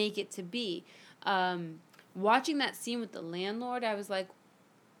make it to be. Watching that scene with the landlord, I was like,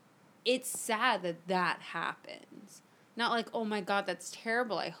 it's sad that that happens. Not like, oh my God, that's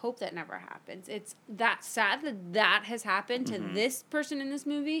terrible. I hope that never happens. It's that sad that that has happened to this person in this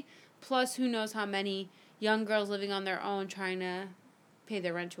movie. Plus, who knows how many young girls living on their own trying to pay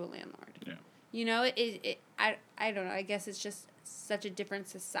their rent to a landlord. Yeah. You know, I don't know. I guess it's just such a different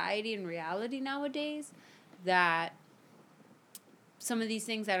society and reality nowadays that some of these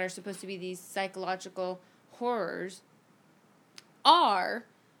things that are supposed to be these psychological horrors are,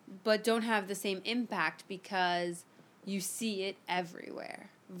 but don't have the same impact because you see it everywhere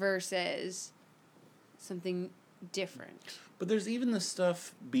versus something different. But there's even the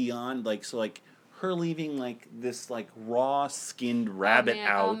stuff beyond, like, so, like, her leaving, like, this, like, raw skinned rabbit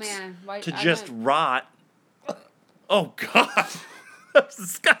out to just rot. Oh, God. That's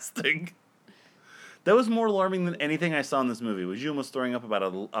disgusting. That was more alarming than anything I saw in this movie. Was you almost throwing up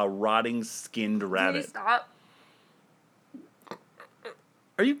about a rotting skinned rabbit? Please stop.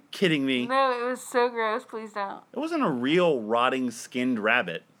 Are you kidding me? No, it was so gross. Please don't. It wasn't a real rotting skinned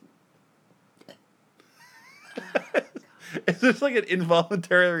rabbit. Is this like an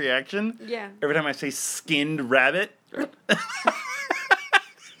involuntary reaction? Yeah. Every time I say skinned rabbit?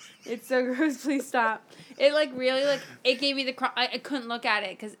 It's so gross. Please stop. It like really like it gave me the I couldn't look at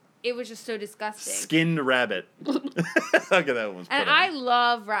it because it was just so disgusting. Skinned rabbit. Okay, that one's And put on. I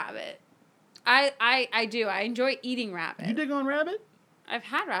love rabbit. I do. I enjoy eating rabbit. You dig on rabbit? I've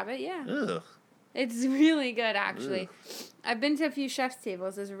had rabbit. Yeah. Ugh. It's really good, actually. I've been to a few chef's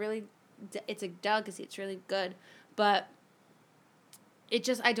tables. It's a delicacy. It's really good, but it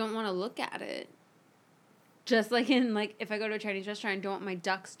just I don't want to look at it. Just like in if I go to a Chinese restaurant, I don't want my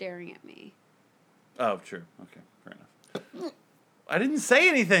duck staring at me. Oh, true. Okay, fair enough. I didn't say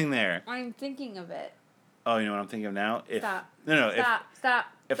anything there. I'm thinking of it. Oh, you know what I'm thinking of now? If, Stop. No. Stop.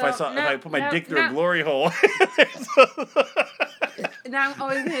 If Don't- I put my dick through a no. glory hole, Now I'm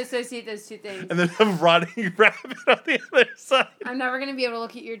always going to associate those two things. and then a rotting rabbit on the other side. I'm never going to be able to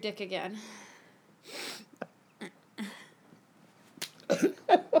look at your dick again.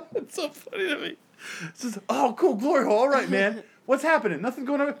 It's so funny to me. It's just, oh, cool, glory hole. All right, man. What's happening? Nothing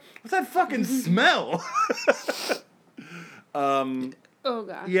going on. What's that fucking smell? Oh,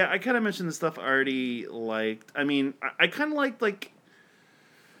 God. Yeah, I kind of mentioned the stuff I already liked. I mean, I kind of liked, like,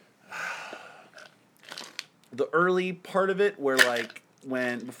 the early part of it where, like,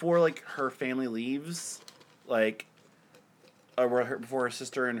 before, like, her family leaves, like, before her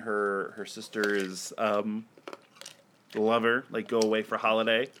sister and her sister's, lover, like, go away for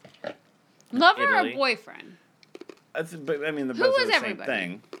holiday. Lover Italy. or boyfriend? But, I mean, the Who both was are the same everybody?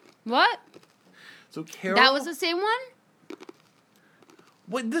 thing. What? So Carol... That was the same one?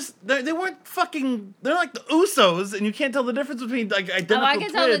 What, they weren't fucking... They're like the Usos, and you can't tell the difference between, like, identical Oh, I can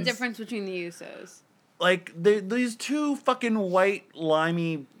tell the twins. difference between the Usos. Like, these two fucking white,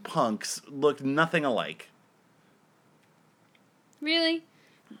 limey punks looked nothing alike. Really?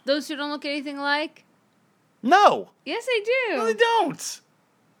 Those two don't look anything alike? No! Yes, they do. No, they don't!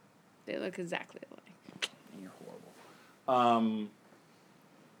 They look exactly alike. You're horrible.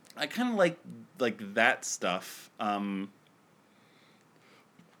 I kind of like that stuff.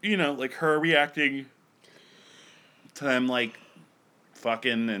 You know, like her reacting to them, like,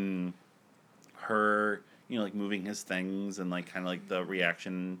 fucking, and her, you know, like, moving his things, and, like, kind of, like, the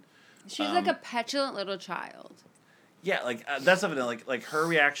reaction. She's like a petulant little child. Yeah, like, that's something, like, her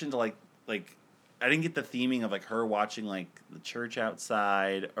reaction to, like, I didn't get the theming of, like, her watching, like, the church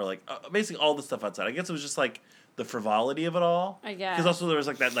outside, or, like, basically all the stuff outside. I guess it was just, like, the frivolity of it all. I guess. Because also there was,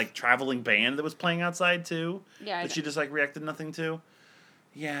 like, that, like, traveling band that was playing outside, too. Yeah, I that she just, like, reacted nothing to.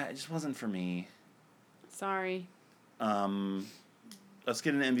 Yeah, it just wasn't for me. Sorry. Let's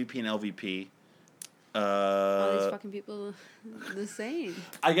get an MVP and LVP. All these fucking people the same.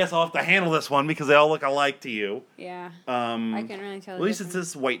 I guess I'll have to handle this one because they all look alike to you. Yeah. I can't really tell At the least it's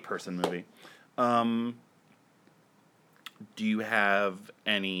difference. this white person movie. Do you have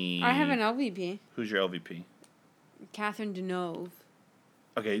any... I have an LVP. Who's your LVP? Catherine Deneuve.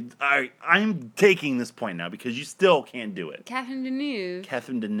 Okay, I'm taking this point now because you still can't do it. Catherine Deneuve.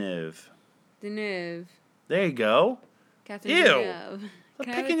 Catherine Deneuve. Deneuve. There you go. Catherine Ew. Deneuve. Stop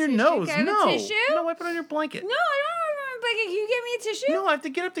Can I have picking a your tissue? nose. Can I have No. a tissue? No, wipe it on your blanket. No, I don't want to. Can you get me a tissue? No, I have to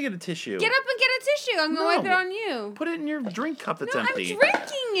get up to get a tissue. Get up and get a tissue. I'm going to wipe it No. on you. Put it in your drink cup that's No, empty. I'm drinking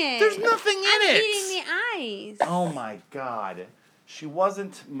it. There's nothing in I'm it. eating the ice. Oh my god. She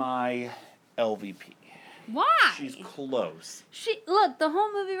wasn't my LVP. Why? She's close. Look, the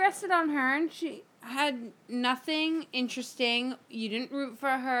whole movie rested on her, and she had nothing interesting. You didn't root for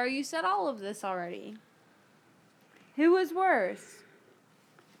her. You said all of this already. Who was worse?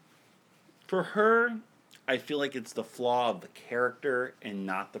 For her, I feel like it's the flaw of the character and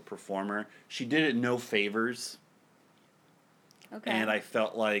not the performer. She did it no favors. Okay. And I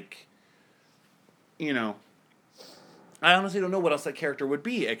felt like, you know, I honestly don't know what else that character would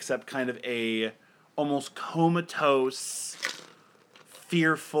be except kind of a almost comatose,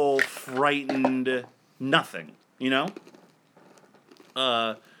 fearful, frightened nothing, you know?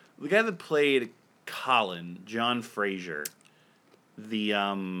 The guy that played Colin, John Fraser,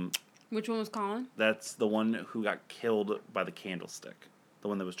 Which one was Colin? that's the one who got killed by the candlestick. The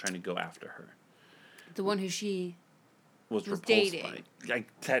one that was trying to go after her. The one who she Was repulsed dating. by. Like,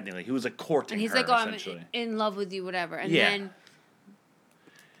 technically, he was courting and he's her, like, "Oh, I'm essentially. in love with you, whatever." And Yeah. then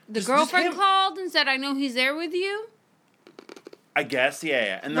the Just girlfriend him. called and said, "I know he's there with you." I guess,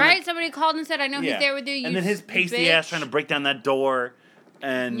 yeah. And then, Right? like, Somebody called and said, "I know yeah. he's there with you." And then you his bitch." pasty ass trying to break down that door.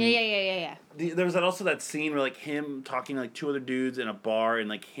 And Yeah. there was also that scene where, like, him talking to, like, two other dudes in a bar and,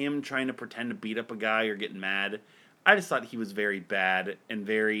 like, him trying to pretend to beat up a guy or getting mad. I just thought he was very bad and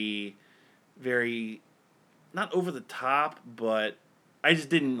very, very, not over the top, but I just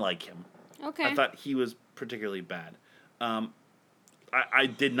didn't like him. Okay. I thought he was particularly bad. I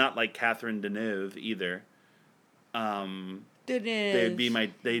did not like Catherine Deneuve either. They'd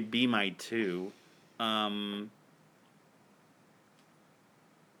be my two.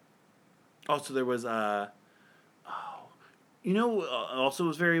 Also, there was also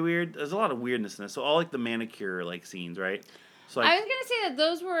was very weird. There's a lot of weirdness in this. So all like the manicure like scenes, right? So I like, was gonna say that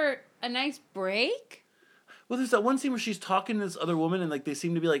those were a nice break. well, there's that one scene where she's talking to this other woman, and like they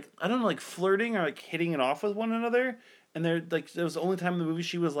seem to be like, I don't know, like flirting or like hitting it off with one another. And they're like, it was the only time in the movie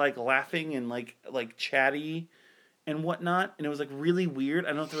she was like laughing and like chatty, and whatnot, and it was like really weird. I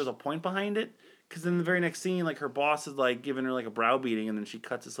don't know if there was a point behind it, because in the very next scene, like her boss is like giving her like a browbeating, and then she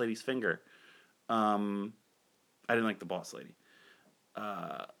cuts this lady's finger. I didn't like the boss lady.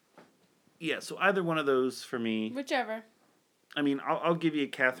 Yeah, so either one of those for me. Whichever. I mean, I'll give you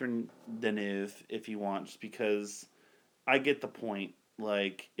Catherine Deneuve if you want, just because I get the point.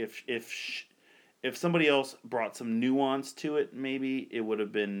 Like, if somebody else brought some nuance to it, maybe it would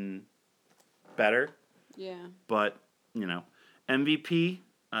have been better. Yeah. But, you know, MVP.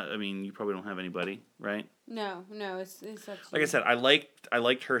 I mean, you probably don't have anybody, right? No, it's up to Like you. I said, I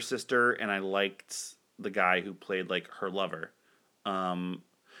liked her sister, and I liked the guy who played like her lover.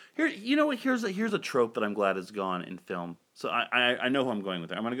 Here, you know what? Here's a trope that I'm glad is gone in film. So I know who I'm going with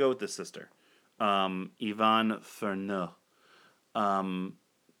there. I'm going to go with this sister, Yvonne Ferneux,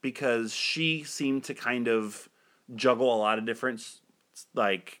 because she seemed to kind of juggle a lot of different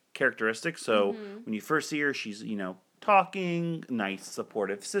like characteristics. So when you first see her, she's talking, nice,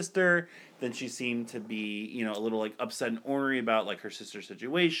 supportive sister. Then she seemed to be a little like upset and ornery about like her sister's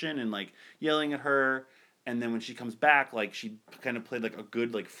situation and like yelling at her. And then when she comes back, like she kind of played like a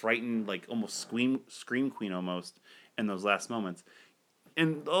good, like frightened, like almost scream queen almost in those last moments.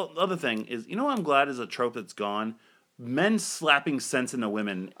 And the other thing is, what I'm glad is a trope that's gone. Men slapping sense into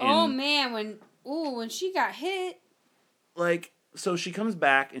women. Oh man, when she got hit. Like, so she comes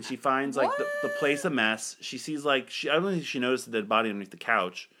back and she finds like the place a mess. She sees like I don't think she noticed the dead body underneath the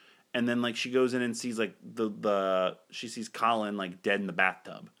couch. And then like she goes in and sees like she sees Colin like dead in the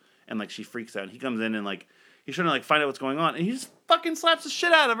bathtub. And, like, she freaks out. He comes in and, like, he's trying to, like, find out what's going on. And he just fucking slaps the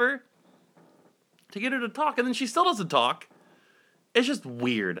shit out of her to get her to talk. And then she still doesn't talk. It's just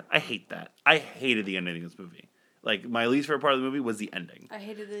weird. I hate that. I hated the ending of this movie. Like, my least favorite part of the movie was the ending. I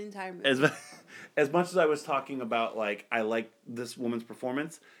hated the entire movie. As much as I was talking about, like, I like this woman's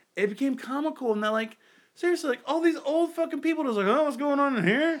performance, it became comical. And they're like, seriously, like, all these old fucking people just like, oh, what's going on in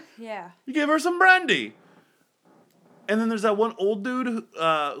here? Yeah. You gave her some brandy. And then there's that one old dude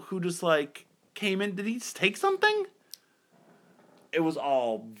who just, like, came in. Did he just take something? It was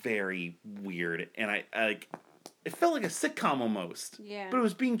all very weird. And I like, it felt like a sitcom almost. Yeah. But it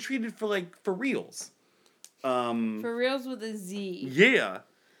was being treated for reals. For reals with a Z. Yeah.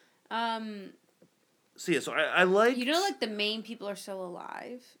 So, yeah, so I like... like, the main people are still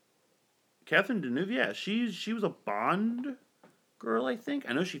alive. Catherine Deneuve, yeah. She was a Bond girl, I think.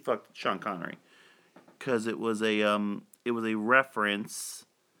 I know she fucked Sean Connery. Because it was a reference.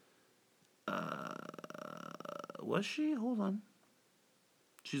 Was she? Hold on.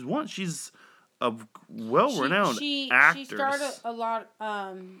 She's a well-renowned actress. She started a lot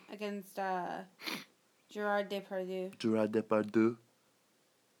against Gerard Depardieu. Gerard Depardieu.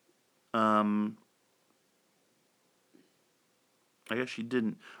 I guess she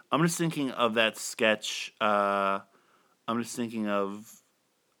didn't. I'm just thinking of that sketch. I'm just thinking of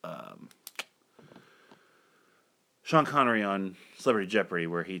Sean Connery on Celebrity Jeopardy,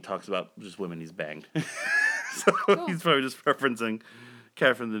 where he talks about just women he's banged. So cool. He's probably just referencing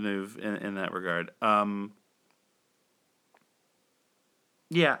Catherine Deneuve in that regard.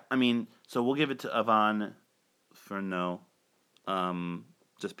 Yeah, I mean, so we'll give it to Yvonne Ferneux,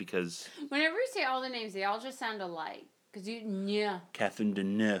 just because... Whenever you say all the names, they all just sound alike. Because Catherine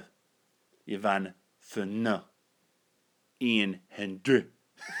Deneuve, Yvonne Ferneux, Ian Hendry.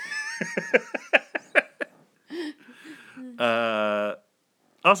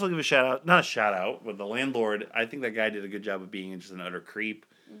 Also give a shout out, not a shout out, but the landlord. I think that guy did a good job of being just an utter creep.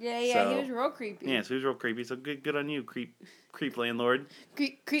 Yeah, so, he was real creepy. Yeah, so he was real creepy. So good on you, creep landlord.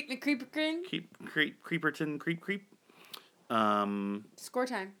 Creep McCreeperton. Creep. Score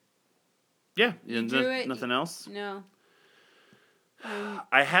time. Yeah, nothing else. No.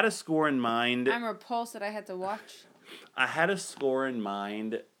 I had a score in mind. I'm repulsed that I had to watch. I had a score in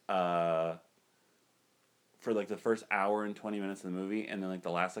mind. For like the first hour and 20 minutes of the movie, and then like the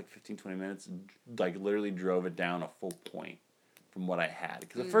last like 15-20 minutes like literally drove it down a full point from what I had.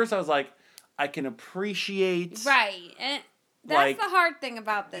 Because at first I was like, I can appreciate... Right. And that's the hard thing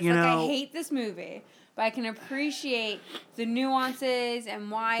about this. I hate this movie, but I can appreciate the nuances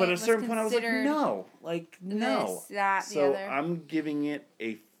and why but it at a certain was point I was like, no. This, that, so the other. I'm giving it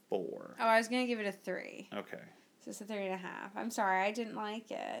a 4. Oh, I was going to give it a 3. Okay. So it's a 3.5. I'm sorry, I didn't like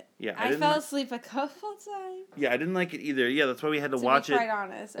it. Yeah, I fell asleep a couple times. Yeah, I didn't like it either. Yeah, that's why we had to watch it. To be quite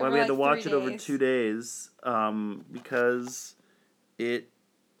honest, why we had to watch it over 2 days, because it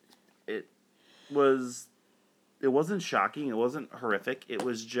wasn't shocking. It wasn't horrific. It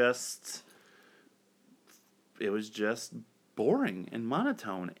was just boring and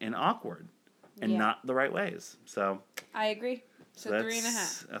monotone and awkward, and not the right ways. So I agree. So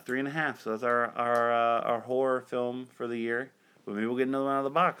 3.5. A 3.5. So that's our horror film for the year. But maybe we'll get another one out of the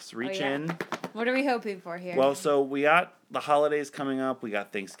box. Reach in. What are we hoping for here? Well, so we got the holidays coming up. We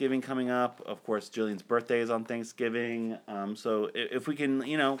got Thanksgiving coming up. Of course, Jillian's birthday is on Thanksgiving. So if we can,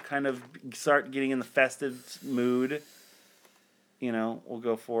 kind of start getting in the festive mood, we'll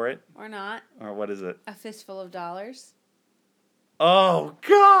go for it. Or not. Or what is it? A Fistful of Dollars. Oh,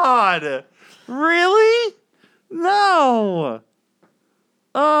 God! Really? No!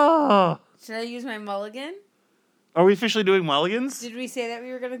 Oh! Should I use my mulligan? Are we officially doing mulligans? Did we say that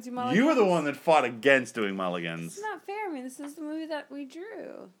we were going to do mulligans? You were the one that fought against doing mulligans. It's not fair. I mean, this is the movie that we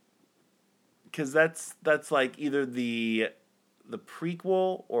drew. Because that's like either the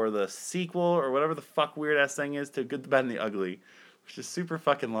prequel or the sequel or whatever the fuck weird ass thing is to Good, the Bad, and the Ugly, which is super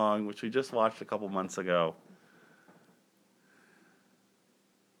fucking long, which we just watched a couple months ago.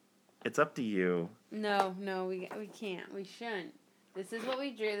 It's up to you. No, we can't. We shouldn't. This is what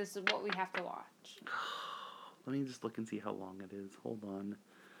we drew. This is what we have to watch. Let me just look and see how long it is. Hold on.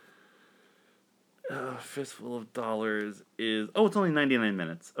 Fistful of Dollars is... Oh, it's only 99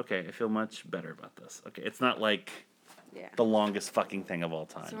 minutes. Okay, I feel much better about this. Okay, it's not like the longest fucking thing of all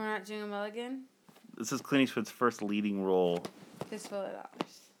time. So we're not doing a mulligan? This is Clint Eastwood's first leading role. Fistful of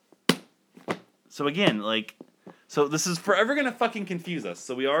Dollars. So again, so this is forever gonna fucking confuse us.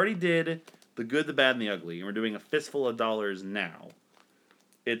 So we already did The Good, the Bad, and the Ugly, and we're doing A Fistful of Dollars now.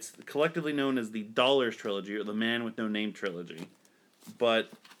 It's collectively known as the Dollars Trilogy, or the Man with No Name Trilogy. But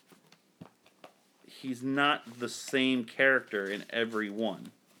he's not the same character in every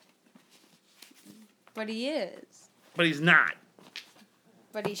one. But he is. But he's not.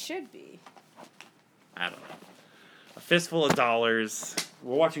 But he should be. I don't know. A Fistful of Dollars.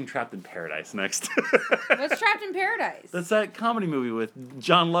 We're watching Trapped in Paradise next. What's Trapped in Paradise? That's that comedy movie with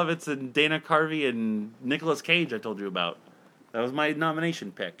John Lovitz and Dana Carvey and Nicolas Cage I told you about. That was my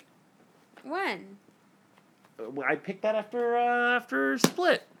nomination pick. When? I picked that after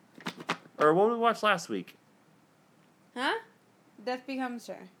Split. Or what did we watch last week? Huh? Death Becomes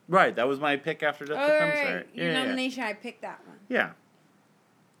Her. Right, that was my pick after Death Becomes Her. Right. Your nomination, I picked that one. Yeah.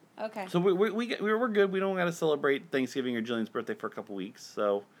 Okay. So we're good. We don't got to celebrate Thanksgiving or Jillian's birthday for a couple weeks.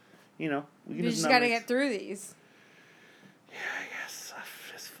 So, we can We just got to get through these. Yeah, I guess. A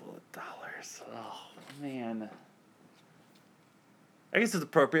Fistful of Dollars. Oh, man. I guess it's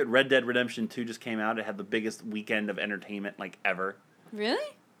appropriate. Red Dead Redemption 2 just came out. It had the biggest weekend of entertainment, ever.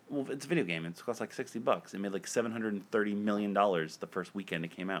 Really? Well, it's a video game. It cost $60. It made $730 million the first weekend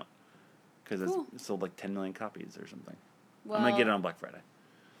it came out. Because it sold 10 million copies or something. Well, I'm going to get it on Black Friday.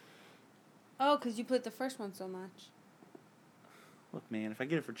 Oh, because you played the first one so much. Look, man, if I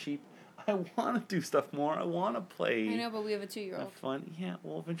get it for cheap, I want to do stuff more. I want to play. I know, but we have a 2-year-old. Have fun. Yeah,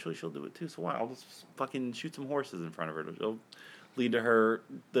 well, eventually she'll do it too. So why? I'll just fucking shoot some horses in front of her. It'll lead to her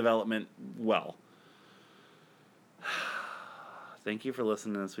development well. Thank you for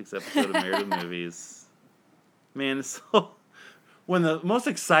listening to this week's episode of Married with Movies. Man, when the most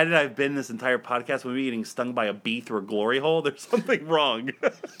excited I've been this entire podcast when we're getting stung by a bee through a glory hole, there's something wrong.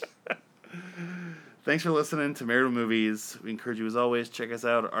 Thanks for listening to Married with Movies. We encourage you, as always, check us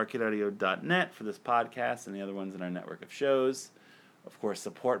out at arcadeaudio.net for this podcast and the other ones in our network of shows. Of course,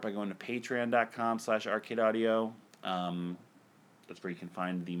 support by going to patreon.com/arcadeaudio. That's where you can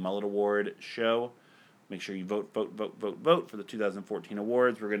find the Mullet Award show. Make sure you vote for the 2014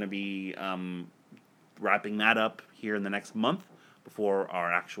 awards. We're going to be wrapping that up here in the next month before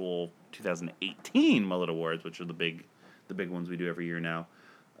our actual 2018 Mullet Awards, which are the big ones we do every year now.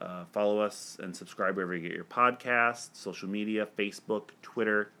 Follow us and subscribe wherever you get your podcasts, social media, Facebook,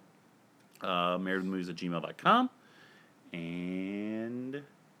 Twitter, marriedwithmovies@gmail.com. And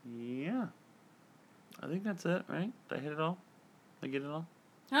yeah, I think that's it, right? Did I hit it all? Did I get it all?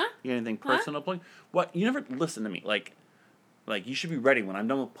 Huh? You got anything personal plug? What? You never listen to me. Like you should be ready when I'm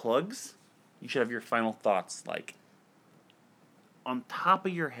done with plugs. You should have your final thoughts on top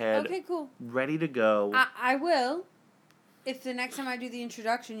of your head. Okay, cool. Ready to go. I will. If the next time I do the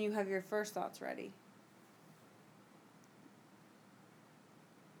introduction, you have your first thoughts ready.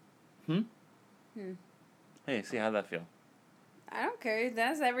 Hey, see how'd that feel? I don't care.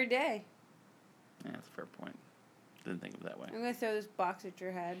 That's every day. Yeah, that's a fair point. Didn't think of it that way. I'm going to throw this box at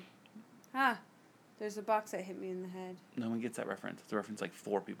your head. There's a box that hit me in the head. No one gets that reference. It's a reference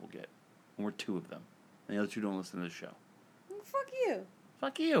 4 people get. And we're 2 of them. And the other 2 don't listen to the show. Well, fuck you.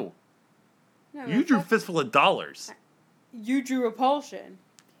 Fuck you. No, You drew Fistful of Dollars. You drew Repulsion.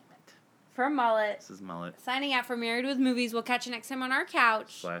 Damn it. From Mullet. This is Mullet. Signing out for Married with Movies. We'll catch you next time on our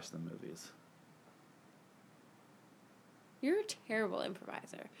couch. / the movies. You're a terrible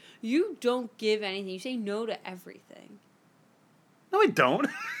improviser. You don't give anything. You say no to everything. No, I don't.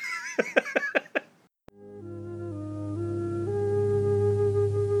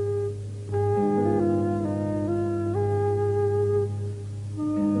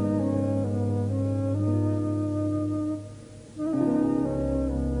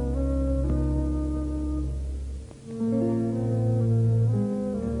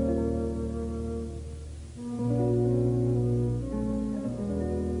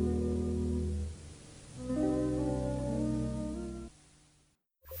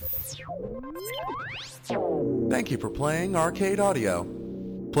 Thank you for playing Arcade Audio.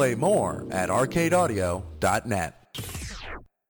 Play more at arcadeaudio.net.